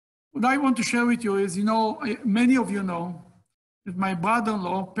What I want to share with you is, many of you know that my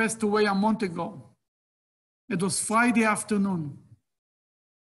brother-in-law passed away a month ago. It was Friday afternoon.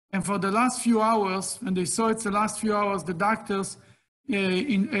 And for the last few hours, when they saw it's the last few hours, the doctors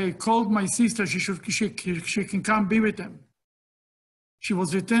called my sister. She can come be with them. She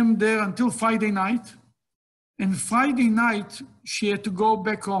was with them there until Friday night. And Friday night, she had to go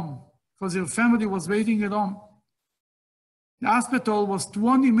back home because her family was waiting at home. The hospital was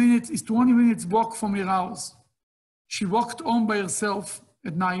 20 minutes walk from her house. She walked home by herself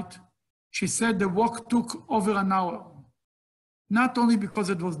at night. She said the walk took over an hour. Not only because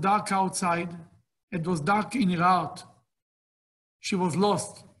it was dark outside, it was dark in her heart. She was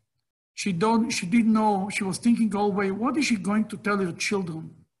lost. She didn't know, she was thinking all the way, what is she going to tell her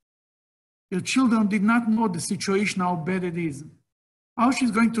children? Her children did not know the situation, how bad it is. How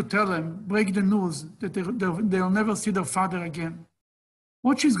she's going to tell them, break the news, that they'll never see their father again.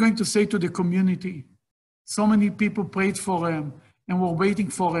 What she's going to say to the community. So many people prayed for him and were waiting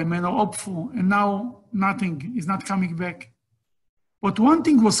for him and are hopeful, and now nothing is not coming back. But one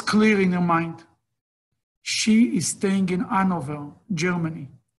thing was clear in her mind. She is staying in Hanover, Germany.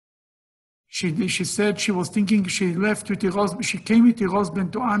 She said she was thinking she left with her husband. She came with her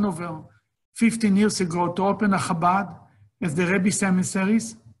husband to Hanover 15 years ago to open a Chabad as the Rebbe's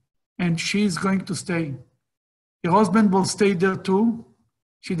emissaries, and she is going to stay. Her husband will stay there too.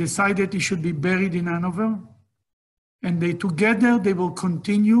 She decided he should be buried in Hanover, and together they will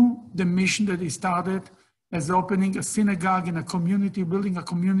continue the mission that he started as opening a synagogue in a community, building a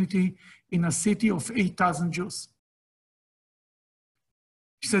community in a city of 8,000 Jews.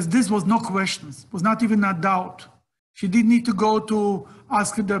 She says this was no questions, was not even a doubt. She didn't need to go to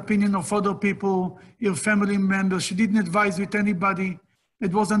ask the opinion of other people, her family members. She didn't advise with anybody.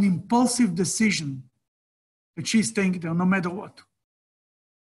 It was an impulsive decision that she's staying there no matter what.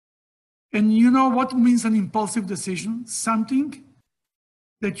 And you know what means an impulsive decision? Something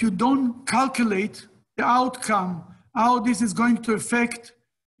that you don't calculate the outcome, how this is going to affect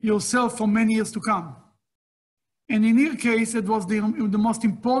yourself for many years to come. And in her case, it was the most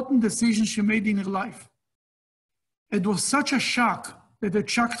important decision she made in her life. It was such a shock that it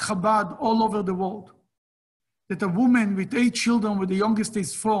shocked Chabad all over the world. That a woman with 8 children, with the youngest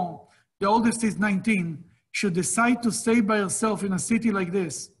is 4, the oldest is 19, should decide to stay by herself in a city like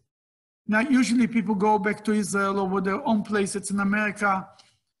this. Now, usually people go back to Israel or their own place, it's in America,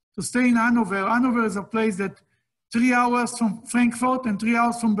 to stay in Hanover. Hanover is a place that 3 hours from Frankfurt and 3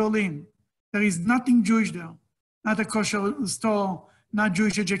 hours from Berlin. There is nothing Jewish there. Not a kosher store, not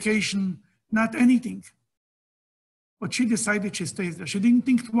Jewish education, not anything. But she decided she stays there. She didn't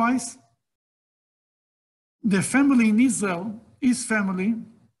think twice. The family in Israel, his family,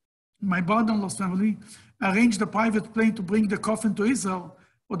 my brother-in-law's family, arranged a private plane to bring the coffin to Israel.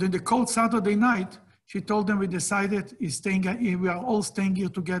 But in the cold Saturday night, she told them we decided we are all staying here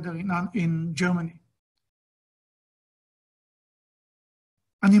together in Germany.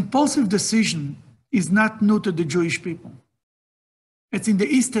 An impulsive decision is not new to the Jewish people. It's in the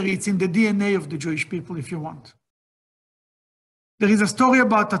history, it's in the DNA of the Jewish people, if you want. There is a story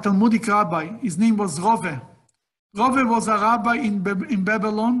about a Talmudic rabbi. His name was Rove. Rove was a rabbi in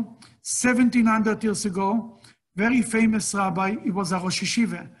Babylon 1700 years ago. Very famous rabbi. He was a Rosh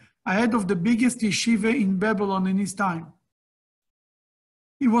Yeshiva, a head of the biggest yeshiva in Babylon in his time.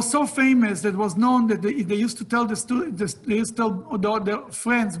 He was so famous that it was known that they used to tell students used to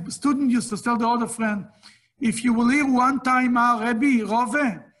tell the other friend, if you will hear one time our Rebbe,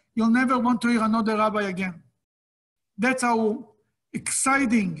 Rove, you'll never want to hear another rabbi again. That's how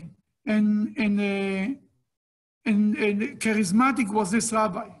exciting and charismatic was this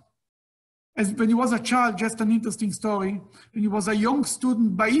rabbi. As when he was a child, just an interesting story, when he was a young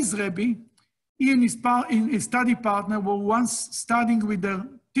student by his Rebbe, he and his study partner were once studying with their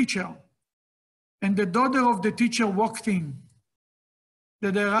teacher, and the daughter of the teacher walked in.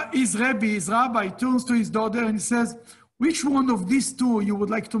 His rabbi, turns to his daughter and says, which one of these two you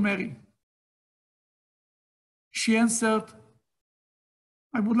would like to marry? She answered,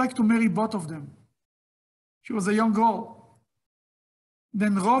 I would like to marry both of them. She was a young girl.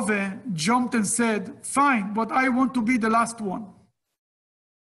 Then Rove jumped and said, fine, but I want to be the last one.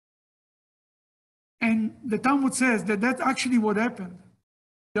 And the Talmud says that that's actually what happened.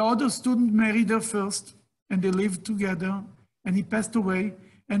 The other student married her first, and they lived together, and he passed away.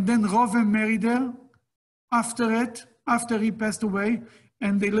 And then Rove married her after he passed away,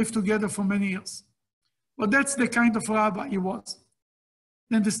 and they lived together for many years. But that's the kind of rabbi he was.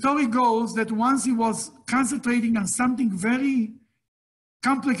 Then the story goes that once he was concentrating on something very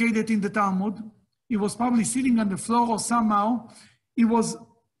complicated in the Talmud, he was probably sitting on the floor or somehow, he was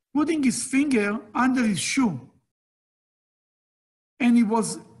putting his finger under his shoe. And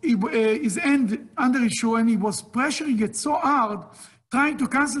his hand under his shoe, and he was pressuring it so hard, trying to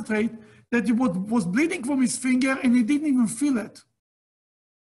concentrate, that it was bleeding from his finger and he didn't even feel it.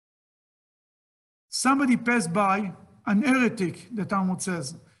 Somebody passed by, an heretic, the Talmud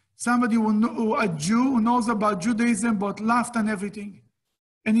says. Somebody a Jew who knows about Judaism but laughed and everything.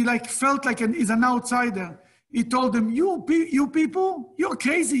 And he felt like he's an outsider. He told them, you people, you're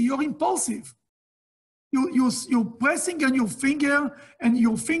crazy, you're impulsive. You're pressing on your finger and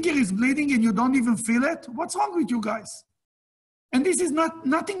your finger is bleeding and you don't even feel it? What's wrong with you guys? And this is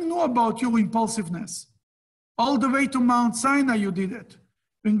nothing new about your impulsiveness. All the way to Mount Sinai you did it.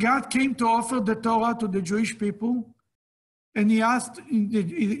 When God came to offer the Torah to the Jewish people, and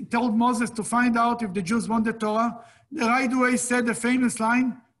he told Moses to find out if the Jews want the Torah, right away said the famous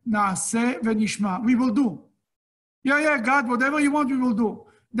line, Na'aseh v'nishma, we will do. Yeah, God, whatever you want, we will do.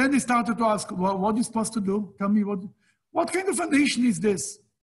 Then they started to ask, well, what are you supposed to do? Tell me, what kind of a nation is this?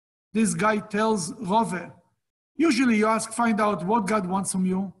 This guy tells Rove. Usually you find out what God wants from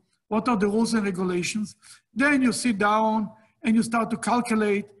you, what are the rules and regulations. Then you sit down and you start to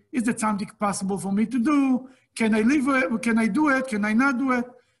calculate, is that something possible for me to do? Can I live it? Can I do it? Can I not do it?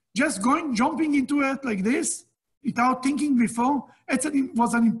 Just jumping into it like this, without thinking before, it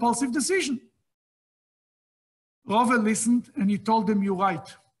was an impulsive decision. Rove listened and he told them, you're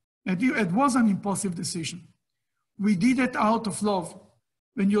right. It was an impulsive decision. We did it out of love.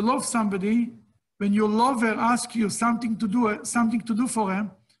 When you love somebody, when your lover asks you something to do for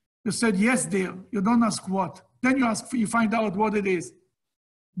him, you said, yes, dear. You don't ask what. Then you find out what it is.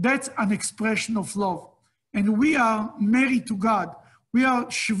 That's an expression of love. And we are married to God.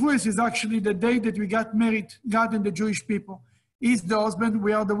 Shavuos is actually the day that we got married, God and the Jewish people. He's the husband,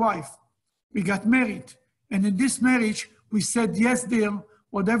 we are the wife. We got married. And in this marriage, we said, yes, dear,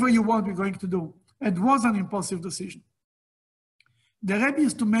 whatever you want, we're going to do. It was an impulsive decision. The Rebbe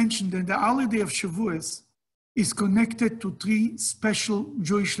used to mention that the holiday of Shavuos is connected to three special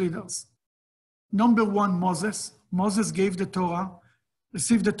Jewish leaders. Number one, Moses. Moses gave the Torah,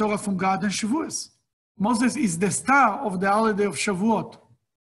 received the Torah from God and Shavuos. Moses is the star of the holiday of Shavuot.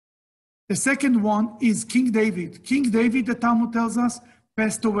 The second one is King David. King David, the Talmud tells us,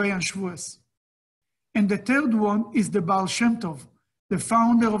 passed away on Shavuos. And the third one is the Baal Shem Tov, the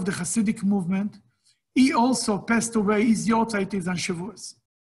founder of the Hasidic movement. He also passed away, his Yortzeit is on Shavuos.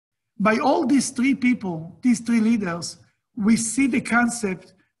 By all these three people, these three leaders, we see the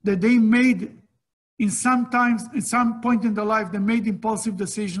concept that they made in some point in their life, they made impulsive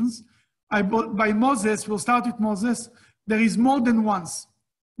decisions. By Moses, we'll start with Moses, there is more than once.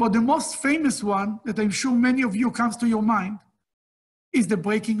 But the most famous one that I'm sure many of you comes to your mind is the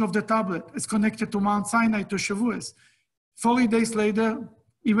breaking of the tablet. It's connected to Mount Sinai, to Shavuos. 40 days later,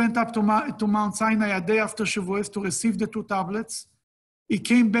 he went up to Mount Sinai a day after Shavuos to receive the two tablets. He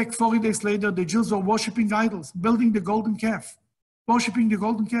came back 40 days later, the Jews were worshiping idols, building the golden calf, worshiping the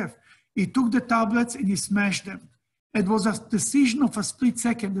golden calf. He took the tablets and he smashed them. It was a decision of a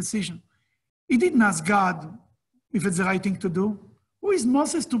split-second decision. He didn't ask God if it's the right thing to do. Who is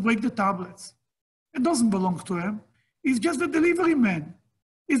Moses to break the tablets? It doesn't belong to him. He's just the delivery man.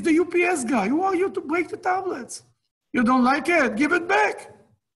 He's the UPS guy. Who are you to break the tablets? You don't like it? Give it back.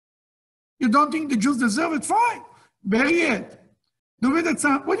 You don't think the Jews deserve it? Fine. Bury it. Do it at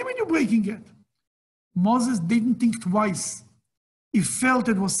some. What do you mean you're breaking it? Moses didn't think twice. He felt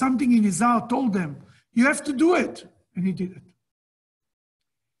it was something in his heart, told them, you have to do it. And he did it.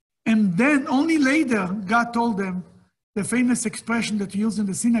 And then only later, God told them the famous expression that he used in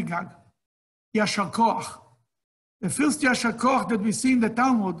the synagogue, Yashar Koach. The first Yashar Koach that we see in the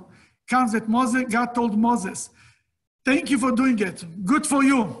Talmud comes that God told Moses, thank you for doing it. Good for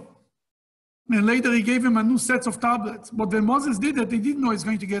you. And later he gave him a new set of tablets. But when Moses did it, he didn't know he's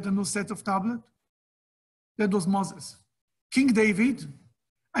going to get a new set of tablets. That was Moses. King David,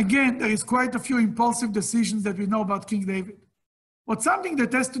 again, there is quite a few impulsive decisions that we know about King David. But something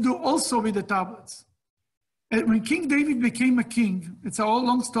that has to do also with the tablets. And when King David became a king, it's a whole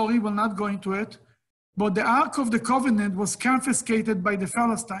long story, we'll not go into it, but the Ark of the Covenant was confiscated by the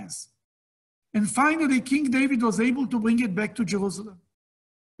Philistines. And finally, King David was able to bring it back to Jerusalem.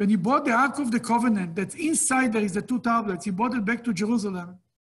 When he brought the Ark of the Covenant, that's inside there is the two tablets, he brought it back to Jerusalem.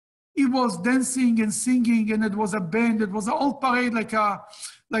 He was dancing and singing, and it was a band, it was an old parade like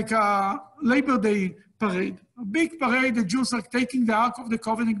a Labor Day parade. A big parade, the Jews are taking the Ark of the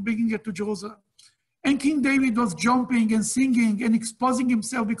Covenant, bringing it to Jerusalem. And King David was jumping and singing and exposing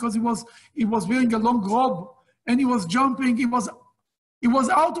himself because he was wearing a long robe, and he was jumping, he was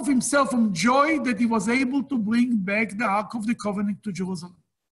out of himself from joy that he was able to bring back the Ark of the Covenant to Jerusalem.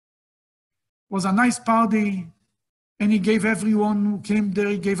 was a nice party, and he gave everyone who came there,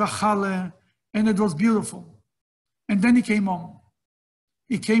 he gave a challah, and it was beautiful. And then he came home.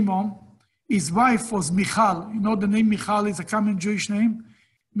 He came home. His wife was Michal. You know the name Michal is a common Jewish name.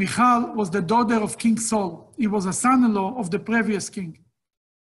 Michal was the daughter of King Saul. He was a son-in-law of the previous king.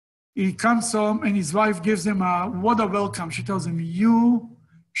 He comes home and his wife gives him what a welcome. She tells him, you,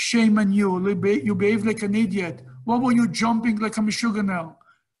 shame on you. You behave like an idiot. What were you jumping like a mishuganel?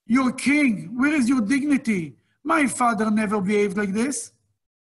 You're king. Where is your dignity? My father never behaved like this.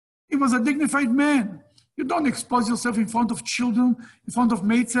 He was a dignified man. You don't expose yourself in front of children, in front of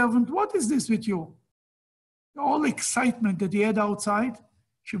maidservants. What is this with you? All excitement that he had outside,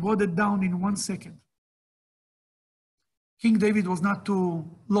 she brought it down in 1 second. King David was not too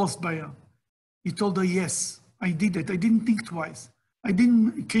lost by her. He told her, yes, I did it. I didn't think twice. I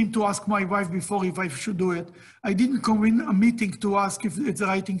didn't came to ask my wife before if I should do it. I didn't come in a meeting to ask if it's the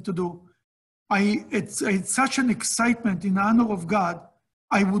right thing to do. It's such an excitement in honor of God,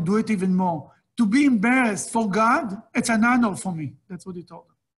 I would do it even more. To be embarrassed for God, it's an honor for me. That's what he told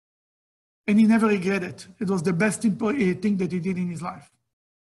her. And he never regretted it. It was the best thing that he did in his life.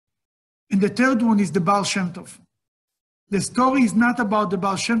 And the third one is the Baal Shem Tov. The story is not about the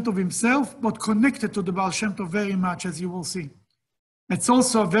Baal Shem Tov himself, but connected to the Baal Shem Tov very much, as you will see. It's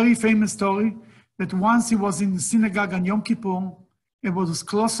also a very famous story that once he was in the synagogue on Yom Kippur, it was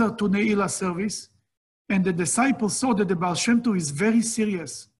closer to Ne'ilah service, and the disciples saw that the Baal Shem Tov is very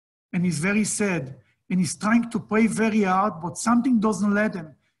serious, and he's very sad, and he's trying to pray very hard, but something doesn't let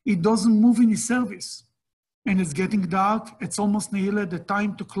him. He doesn't move in his service. And it's getting dark. It's almost Ne'ilah, the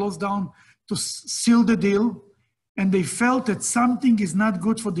time to close down, to seal the deal. And they felt that something is not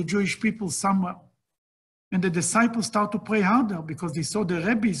good for the Jewish people somewhere. And the disciples start to pray harder because they saw the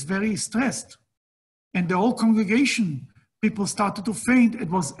Rebbe is very stressed. And the whole congregation, people started to faint. It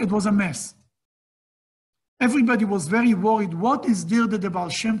was a mess. Everybody was very worried. What is there that the Baal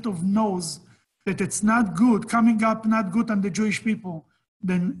Shem Tov knows that it's not good, coming up not good on the Jewish people,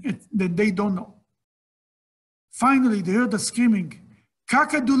 then they don't know. Finally, they heard the screaming,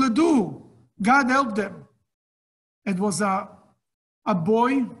 Kakaduladu, God help them. It was a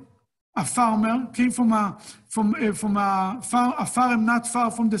boy, a farmer, came from a farm not far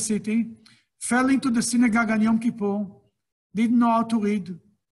from the city, fell into the synagogue on Yom Kippur, didn't know how to read,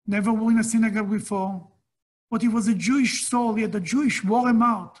 never were in a synagogue before, but he was a Jewish soul, he had the Jewish wore him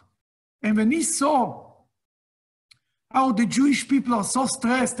out. And when he saw how the Jewish people are so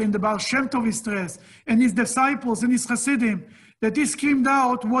stressed, and the Baal Shem Tov is stressed, and his disciples and his Hasidim, that he screamed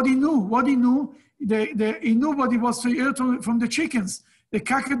out what he knew. What he knew, he knew what he was heard from the chickens, the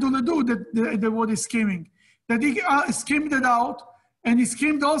kakaduladu, the word is screaming. That he screamed it out, and he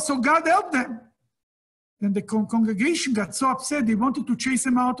screamed also, God help them. Then the congregation got so upset, they wanted to chase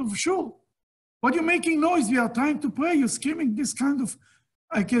him out of shul. What are you making noise? We are trying to pray. You're screaming this kind of,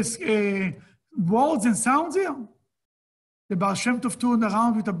 I guess, words and sounds here. The Baal Shem Tov turned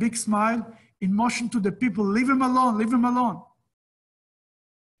around with a big smile in motion to the people, leave him alone, leave him alone.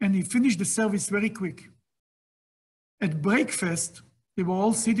 And he finished the service very quick. At breakfast, they were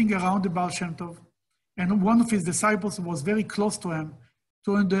all sitting around the Baal Shem Tov, and one of his disciples who was very close to him,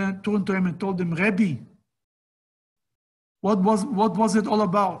 turned to him and told him, Rebbe, what was it all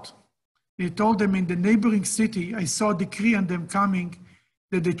about? He told them, in the neighboring city, I saw a decree on them coming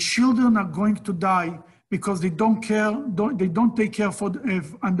that the children are going to die because they don't take care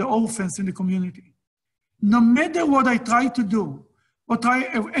on the orphans in the community. No matter what I try to do,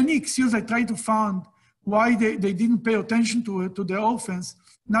 any excuse I try to find why they didn't pay attention to the orphans,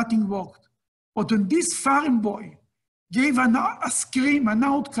 nothing worked. But when this farm boy gave a scream, an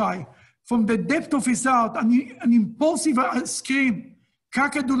outcry from the depth of his heart, an impulsive scream,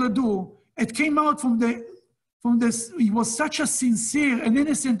 kakaduladu, it came out from this, it was such a sincere and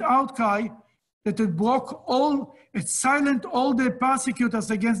innocent outcry that it silenced all the persecutors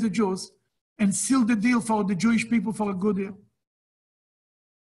against the Jews and sealed the deal for the Jewish people for a good year.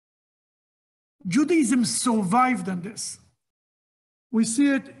 Judaism survived on this. We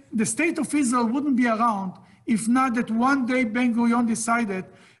see it, the state of Israel wouldn't be around if not that one day Ben-Gurion decided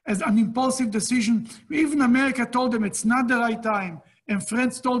as an impulsive decision, even America told them it's not the right time, and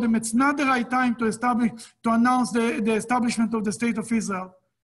friends told them it's not the right time to announce the establishment of the state of Israel.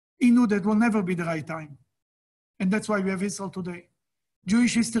 He knew that will never be the right time. And that's why we have Israel today.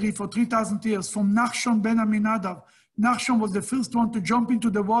 Jewish history for 3,000 years, from Nachshon ben Aminadav. Nachshon was the first one to jump into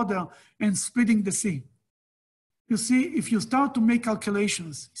the water and splitting the sea. You see, if you start to make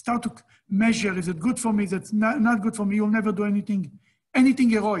calculations, start to measure, is it good for me, is it not good for me, you'll never do anything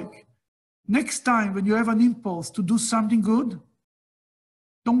heroic. Next time when you have an impulse to do something good,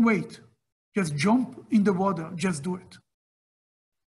 don't wait. Just jump in the water, just do it.